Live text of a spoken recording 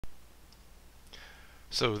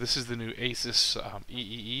So this is the new Asus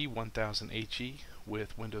EEE 1000HE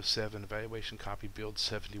with Windows 7 evaluation copy build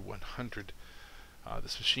 7100.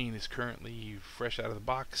 This machine is currently fresh out of the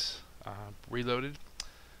box, reloaded.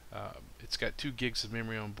 It's got 2 gigs of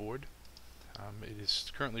memory on board. It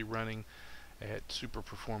is currently running at super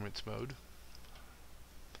performance mode.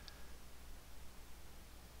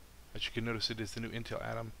 As you can notice, it is the new Intel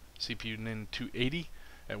Atom CPU Nin 280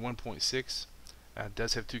 at 1.6. It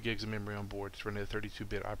does have 2 gigs of memory on board. It's running a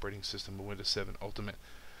 32-bit operating system, a Windows 7 Ultimate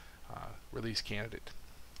release candidate.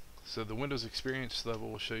 So the Windows experience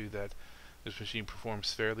level will show you that this machine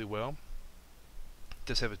performs fairly well. It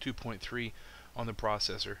does have a 2.3 on the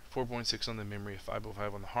processor, 4.6 on the memory, a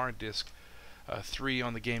 505 on the hard disk, 3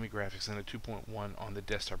 on the gaming graphics, and a 2.1 on the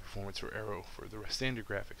desktop performance for Aero for the standard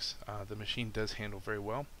graphics. The machine does handle very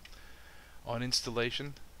well. On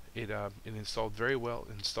installation, it installed very well,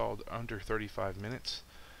 installed under 35 minutes.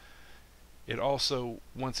 It also,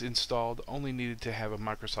 once installed, only needed to have a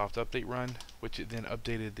Microsoft update run, which it then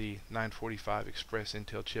updated the 945 Express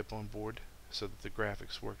Intel chip on board so that the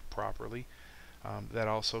graphics worked properly. That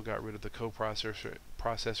also got rid of the coprocessor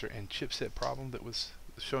and chipset problem that was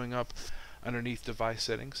showing up underneath device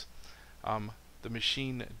settings. The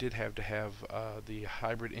machine did have to have the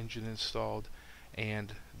hybrid engine installed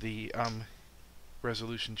and the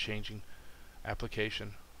resolution changing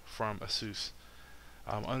application from Asus.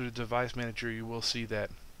 Under the device manager, you will see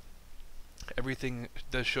that everything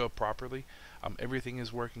does show up properly. Everything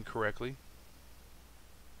is working correctly.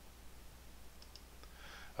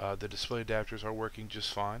 The display adapters are working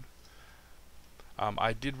just fine.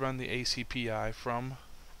 I did run the ACPI from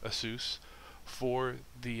Asus for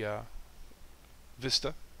the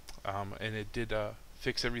Vista, and it did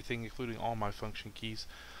fix everything, including all my function keys.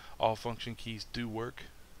 All function keys do work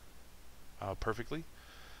perfectly.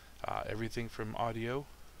 Everything from audio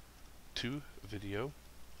to video.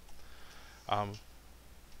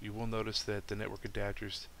 You will notice that the network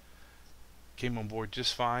adapters came on board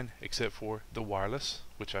just fine, except for the wireless,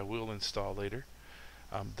 which I will install later.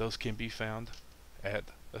 Those can be found at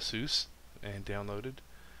Asus and downloaded.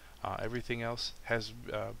 Everything else has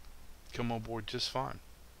come on board just fine.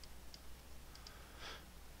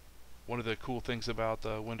 One of the cool things about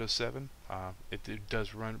Windows 7, it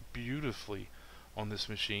does run beautifully on this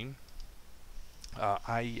machine.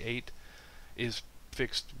 IE8 is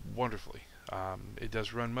fixed wonderfully. It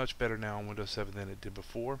does run much better now on Windows 7 than it did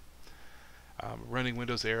before. Running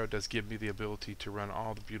Windows Aero does give me the ability to run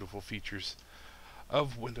all the beautiful features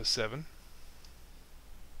of Windows 7.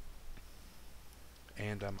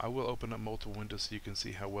 And I will open up multiple windows so you can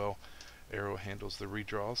see how well Aero handles the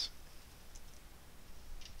redraws.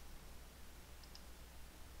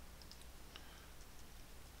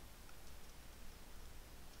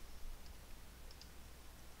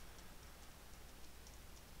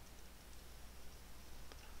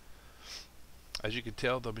 As you can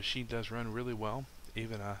tell, the machine does run really well.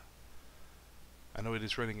 Even I know it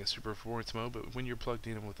is running at super performance mode, but when you're plugged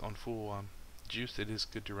in with on full juice, it is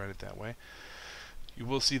good to run it that way. You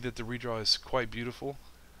will see that the redraw is quite beautiful.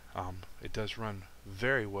 It does run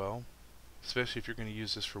very well, especially if you're going to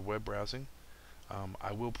use this for web browsing.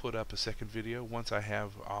 I will put up a second video once I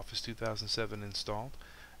have Office 2007 installed,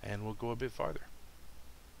 and we'll go a bit farther.